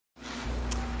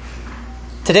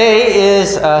Today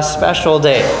is a special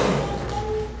day.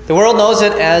 The world knows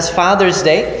it as Father's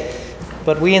Day,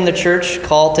 but we in the church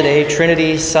call today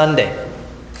Trinity Sunday.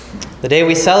 The day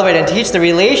we celebrate and teach the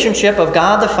relationship of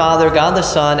God the Father, God the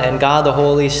Son, and God the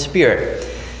Holy Spirit.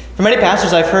 For many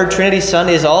pastors, I've heard Trinity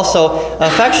Sunday is also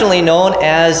affectionately known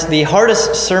as the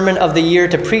hardest sermon of the year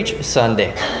to preach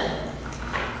Sunday.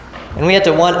 And we had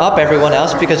to one-up everyone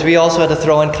else because we also had to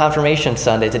throw in Confirmation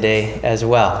Sunday today as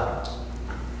well.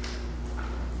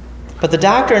 But the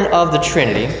doctrine of the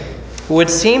Trinity would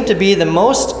seem to be the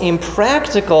most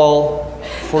impractical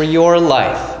for your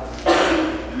life.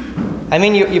 I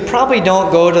mean, you probably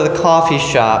don't go to the coffee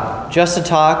shop just to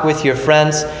talk with your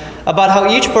friends about how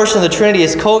each person of the Trinity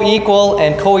is co-equal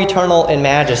and co-eternal in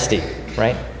majesty,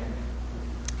 right?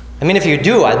 I mean, if you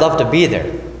do, I'd love to be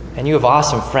there, and you have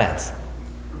awesome friends.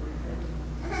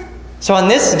 So on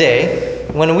this day,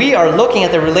 when we are looking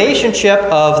at the relationship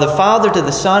of the Father to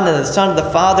the Son and the Son to the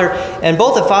Father, and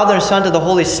both the Father and Son to the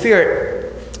Holy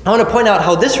Spirit, I want to point out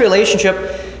how this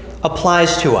relationship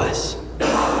applies to us.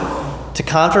 To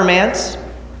confirmands,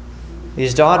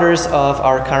 these daughters of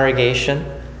our congregation,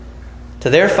 to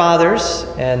their fathers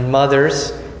and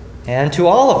mothers, and to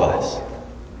all of us.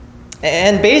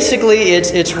 And basically,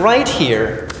 it's right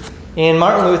here in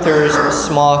Martin Luther's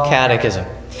Small Catechism.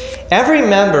 Every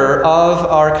member of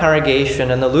our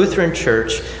congregation and the Lutheran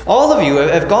Church, all of you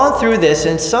have gone through this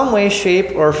in some way,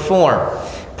 shape, or form,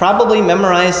 probably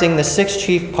memorizing the 6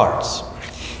 chief parts.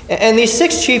 And these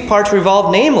 6 chief parts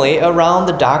revolve namely around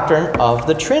the doctrine of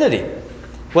the Trinity,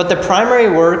 what the primary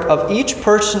work of each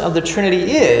person of the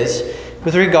Trinity is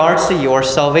with regards to your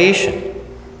salvation,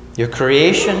 your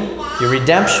creation, your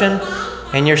redemption,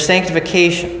 and your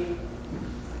sanctification.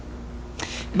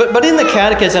 But in the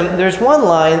Catechism, there's one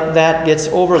line that gets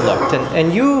overlooked.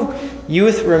 And you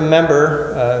youth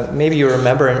remember, maybe you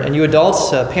remember, and you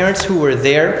adults, parents who were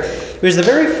there, it was the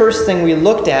very first thing we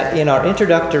looked at in our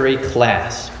introductory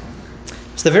class.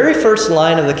 It's the very first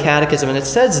line of the Catechism, and it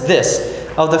says this,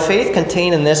 of the faith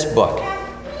contained in this book: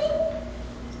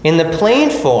 in the plain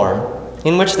form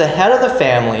in which the head of the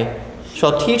family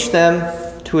shall teach them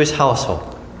to his household.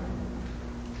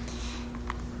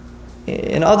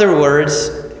 In other words,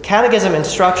 catechism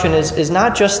instruction is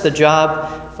not just the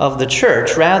job of the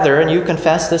church. Rather, and you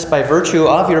confess this by virtue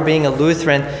of your being a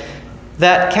Lutheran,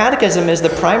 that catechism is the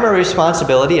primary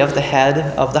responsibility of the head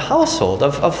of the household,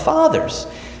 of fathers,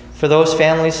 for those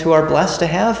families who are blessed to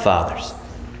have fathers.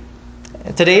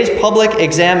 Today's public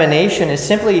examination is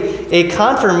simply a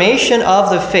confirmation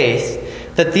of the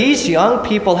faith that these young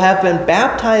people have been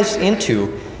baptized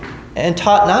into and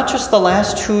taught not just the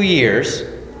last 2 years,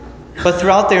 but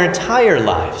throughout their entire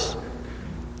lives.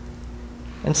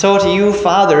 And so to you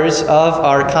fathers of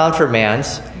our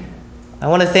confirmands, I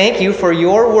want to thank you for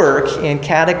your work in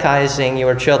catechizing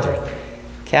your children,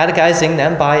 catechizing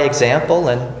them by example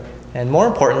and more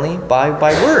importantly,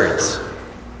 by words.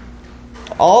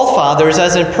 All fathers,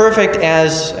 as imperfect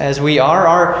as we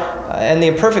are, and the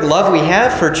imperfect love we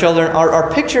have for children are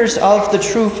pictures of the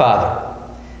true Father,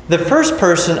 the first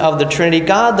person of the Trinity,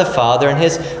 God the Father, and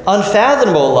his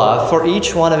unfathomable love for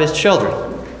each one of his children,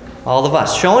 all of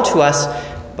us, shown to us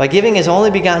by giving his only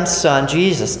begotten Son,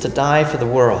 Jesus, to die for the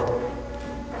world.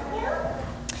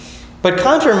 But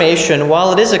confirmation,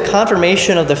 while it is a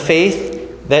confirmation of the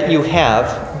faith that you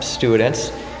have,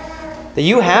 students, that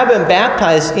you have been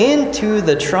baptized into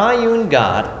the triune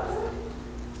God,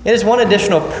 it has one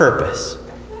additional purpose.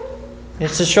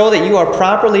 It's to show that you are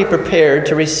properly prepared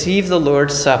to receive the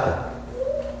Lord's Supper.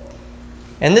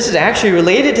 And this is actually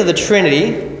related to the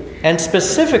Trinity, and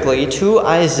specifically to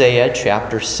Isaiah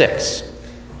chapter 6.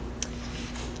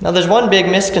 Now, there's one big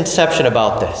misconception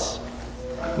about this.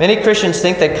 Many Christians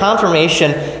think that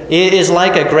confirmation is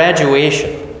like a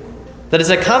graduation, that it's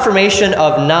a confirmation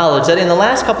of knowledge, that in the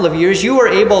last couple of years you were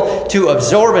able to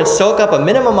absorb and soak up a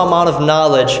minimum amount of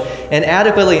knowledge and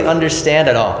adequately understand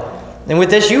it all. And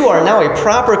with this, you are now a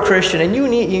proper Christian, and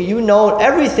you know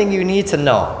everything you need to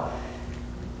know.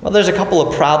 Well, there's a couple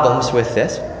of problems with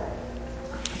this.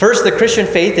 First, the Christian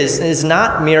faith is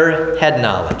not mere head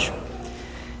knowledge.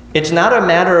 It's not a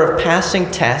matter of passing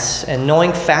tests and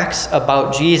knowing facts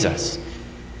about Jesus.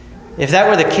 If that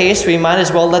were the case, we might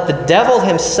as well let the devil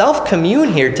himself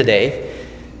commune here today,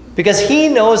 because he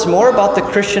knows more about the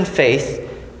Christian faith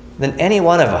than any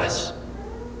one of us.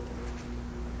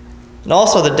 And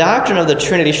also, the doctrine of the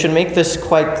Trinity should make this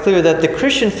quite clear, that the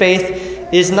Christian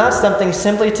faith is not something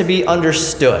simply to be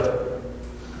understood.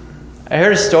 I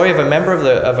heard a story of a member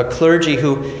of a clergy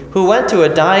who went to a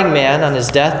dying man on his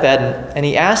deathbed, and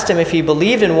he asked him if he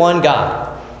believed in one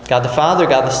God, God the Father,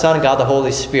 God the Son, and God the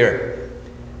Holy Spirit.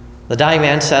 The dying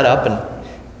man sat up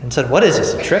and said, "What is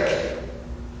this, a trick?"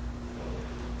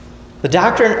 The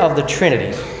doctrine of the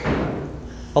Trinity,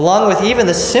 along with even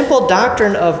the simple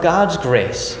doctrine of God's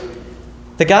grace,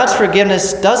 that God's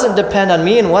forgiveness doesn't depend on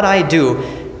me and what I do,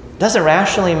 doesn't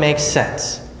rationally make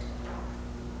sense.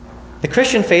 The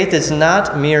Christian faith is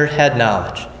not mere head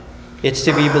knowledge. It's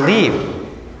to be believed.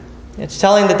 It's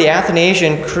telling that the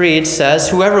Athanasian Creed says,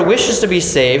 whoever wishes to be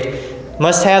saved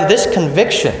must have this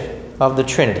conviction of the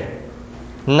Trinity.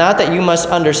 Not that you must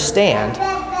understand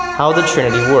how the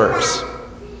Trinity works.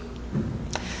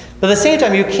 But at the same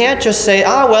time, you can't just say,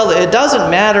 well, it doesn't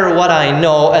matter what I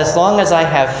know as long as I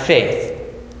have faith.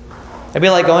 It'd be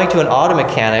like going to an auto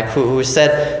mechanic who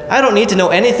said, I don't need to know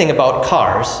anything about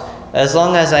cars as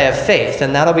long as I have faith,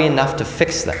 and that'll be enough to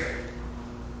fix them.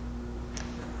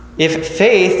 If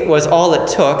faith was all it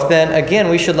took, then again,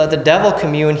 we should let the devil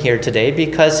commune here today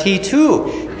because he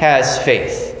too has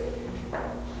faith.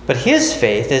 But his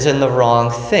faith is in the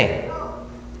wrong thing,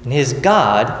 and his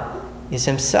God is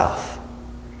himself.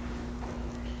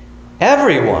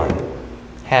 Everyone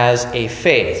has a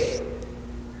faith,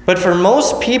 but for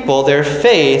most people, their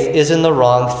faith is in the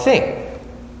wrong thing.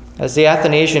 As the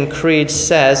Athanasian Creed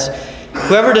says,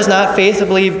 whoever does not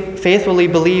faithfully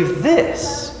believe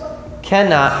this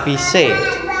cannot be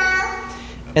saved.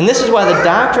 And this is why the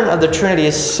doctrine of the Trinity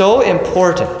is so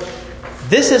important.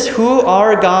 This is who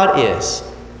our God is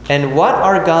and what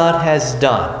our God has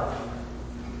done.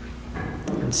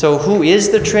 And so who is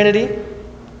the Trinity?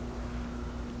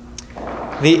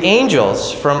 The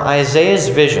angels from Isaiah's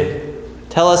vision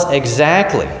tell us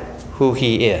exactly who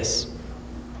he is.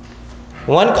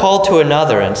 One called to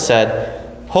another and said,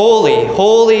 "Holy,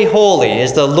 holy, holy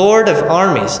is the Lord of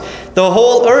armies. The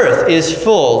whole earth is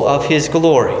full of his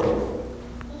glory."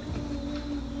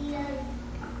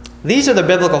 These are the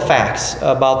biblical facts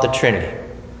about the Trinity.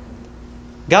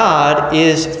 God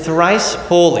is thrice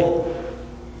holy.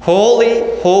 Holy,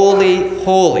 holy,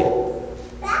 holy.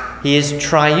 He is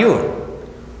triune.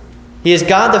 He is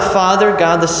God the Father,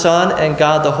 God the Son, and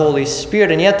God the Holy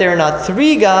Spirit. And yet there are not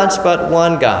three gods, but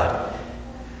one God.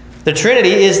 The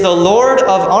Trinity is the Lord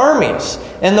of armies,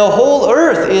 and the whole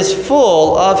earth is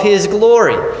full of his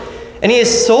glory. And he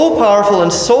is so powerful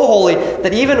and so holy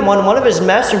that even when one of his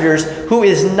messengers, who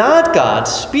is not God,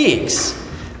 speaks,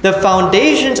 the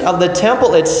foundations of the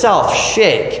temple itself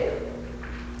shake.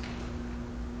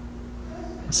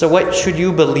 So what should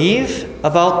you believe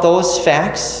about those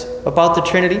facts about the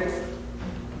Trinity?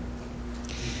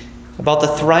 About the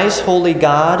thrice holy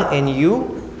God and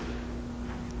you?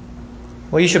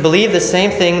 Well, you should believe the same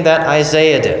thing that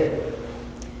Isaiah did.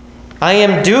 I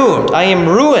am doomed, I am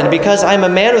ruined, because I am a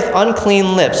man with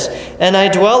unclean lips, and I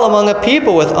dwell among a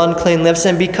people with unclean lips,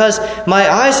 and because my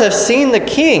eyes have seen the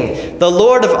King, the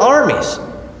Lord of armies.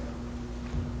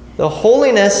 The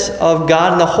holiness of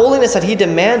God and the holiness that he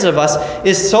demands of us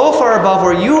is so far above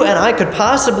where you and I could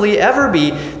possibly ever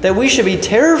be that we should be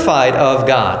terrified of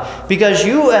God, because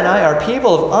you and I are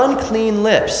people of unclean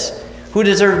lips who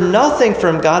deserve nothing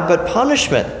from God but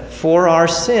punishment for our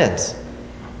sins.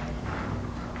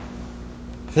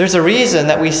 There's a reason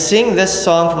that we sing this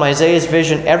song from Isaiah's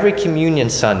vision every Communion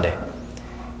Sunday.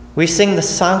 We sing the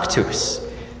Sanctus,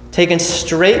 taken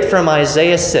straight from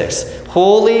Isaiah 6,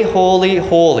 Holy, holy,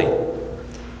 holy,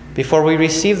 before we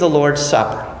receive the Lord's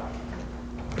Supper.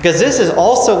 Because this is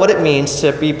also what it means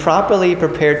to be properly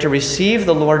prepared to receive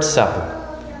the Lord's Supper.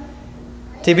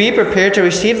 To be prepared to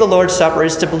receive the Lord's Supper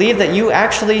is to believe that you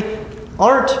actually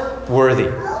aren't worthy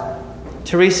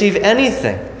to receive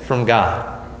anything from God.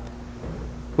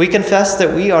 We confess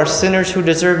that we are sinners who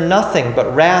deserve nothing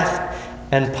but wrath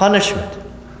and punishment.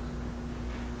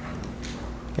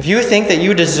 If you think that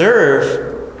you deserve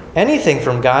anything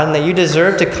from God and that you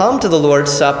deserve to come to the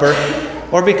Lord's Supper,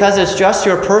 or because it's just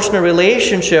your personal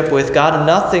relationship with God and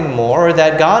nothing more, or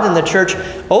that God and the church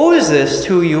owes this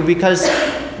to you because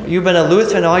you've been a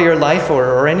Lutheran all your life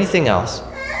or anything else,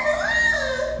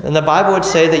 then the Bible would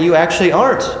say that you actually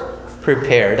aren't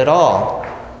prepared at all.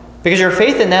 Because your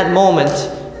faith in that moment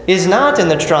is not in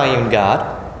the triune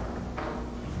God,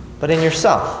 but in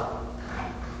yourself.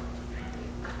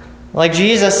 Like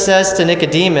Jesus says to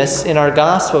Nicodemus in our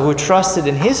gospel, who trusted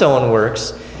in his own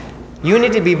works, you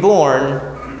need to be born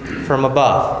from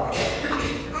above.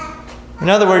 In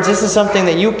other words, this is something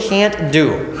that you can't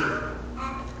do.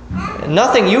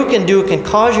 Nothing you can do can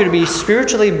cause you to be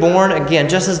spiritually born again,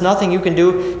 just as nothing you can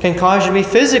do can cause you to be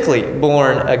physically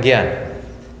born again.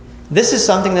 This is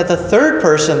something that the third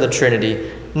person of the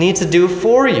Trinity needs to do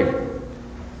for you.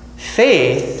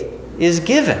 Faith is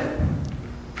given.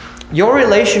 Your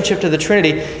relationship to the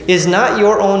Trinity is not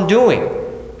your own doing.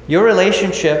 Your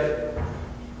relationship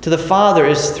to the Father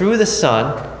is through the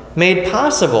Son, made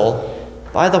possible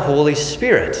by the Holy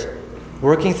Spirit,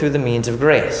 working through the means of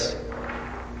grace.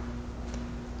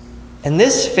 And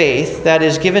this faith that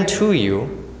is given to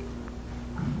you,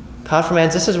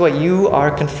 confirmands, this is what you are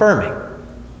confirming.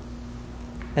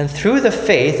 And through the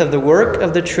faith of the work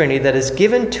of the Trinity that is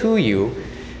given to you,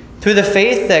 through the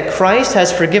faith that Christ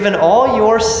has forgiven all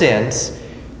your sins,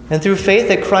 and through faith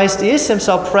that Christ is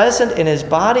himself present in his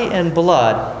body and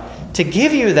blood to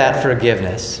give you that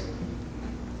forgiveness,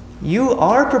 you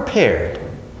are prepared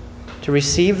to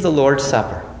receive the Lord's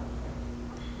Supper.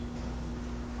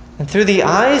 And through the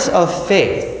eyes of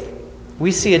faith,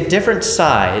 we see a different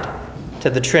side to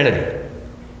the Trinity.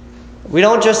 We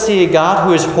don't just see a God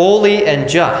who is holy and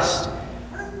just.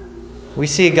 We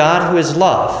see a God who is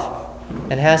love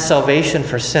and has salvation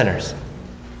for sinners.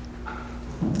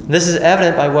 This is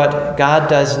evident by what God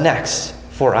does next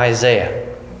for Isaiah.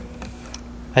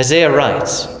 Isaiah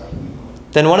writes,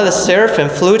 "Then one of the seraphim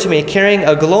flew to me, carrying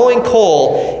a glowing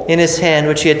coal in his hand,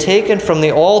 which he had taken from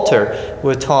the altar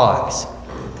with tongs."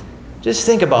 Just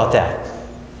think about that.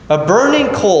 A burning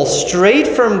coal straight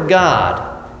from God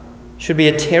should be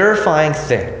a terrifying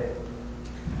thing.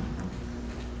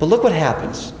 But look what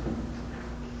happens.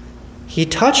 He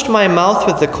touched my mouth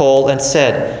with the coal and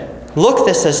said, "Look,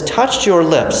 this has touched your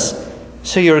lips,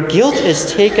 so your guilt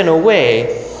is taken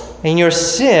away and your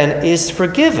sin is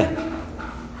forgiven."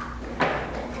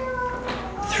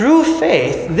 Through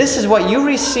faith, this is what you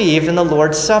receive in the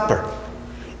Lord's Supper.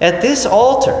 At this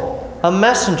altar, a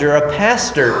messenger, a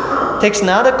pastor, takes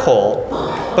not a coal,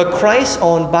 but Christ's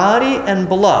own body and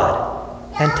blood,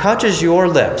 and touches your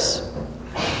lips.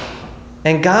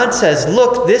 And God says,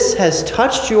 "Look, this has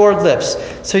touched your lips,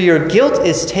 so your guilt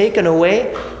is taken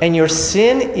away and your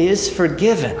sin is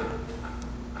forgiven."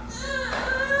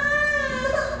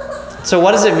 So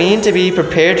what does it mean to be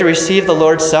prepared to receive the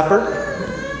Lord's Supper?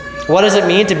 What does it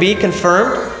mean to be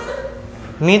confirmed?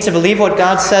 It means to believe what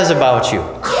God says about you,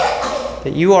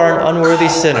 that you are an unworthy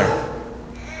sinner.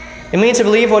 It means to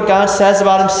believe what God says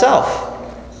about himself,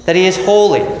 that he is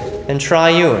holy and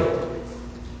triune.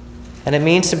 And it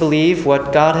means to believe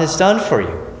what God has done for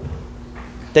you,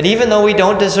 that even though we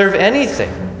don't deserve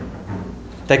anything,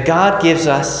 that God gives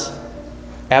us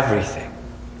everything.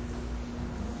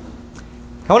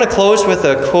 I want to close with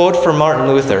a quote from Martin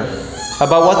Luther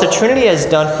about what the Trinity has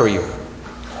done for you.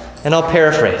 And I'll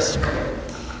paraphrase.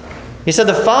 He said,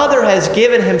 "The Father has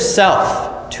given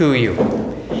himself to you.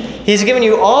 He's given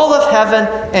you all of heaven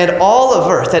and all of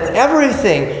earth, that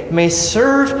everything may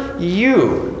serve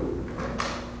you.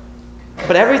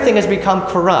 But everything has become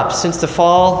corrupt since the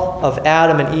fall of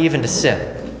Adam and Eve into sin.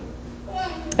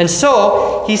 And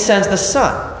so he sends the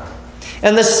Son.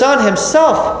 And the Son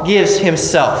himself gives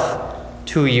himself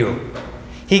to you.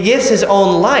 He gives his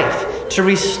own life to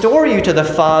restore you to the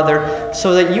Father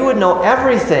so that you would know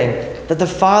everything that the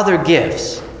Father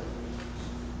gives.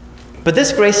 But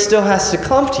this grace still has to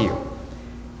come to you.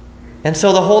 And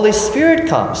so the Holy Spirit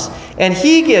comes, and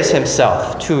he gives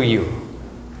himself to you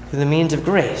through the means of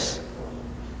grace.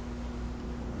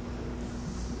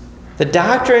 The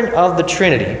doctrine of the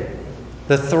Trinity,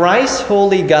 the thrice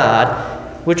holy God,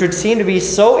 which would seem to be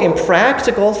so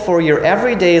impractical for your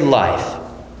everyday life,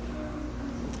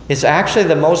 is actually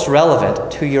the most relevant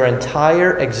to your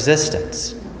entire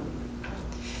existence.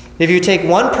 If you take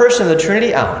one person of the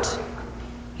Trinity out,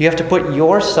 you have to put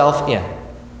yourself in.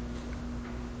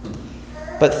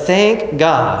 But thank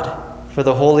God for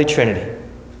the Holy Trinity.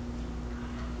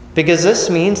 Because this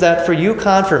means that for you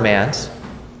confirmands,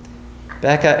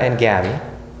 Becca and Gabby,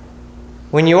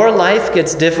 when your life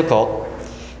gets difficult,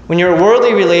 when your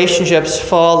worldly relationships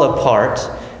fall apart,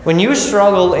 when you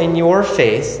struggle in your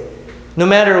faith, no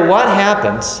matter what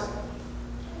happens,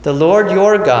 the Lord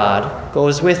your God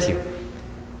goes with you.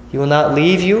 He will not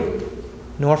leave you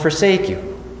nor forsake you.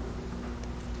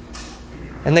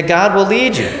 And that God will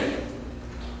lead you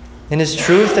in his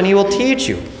truth, and he will teach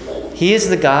you. He is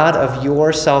the God of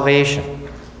your salvation.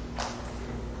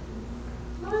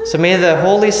 So may the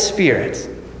Holy Spirit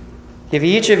give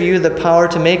each of you the power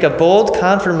to make a bold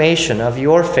confirmation of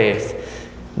your faith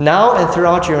now and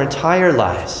throughout your entire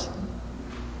lives.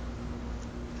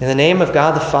 In the name of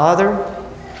God the Father,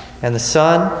 and the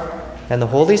Son, and the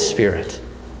Holy Spirit.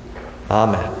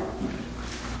 Amen.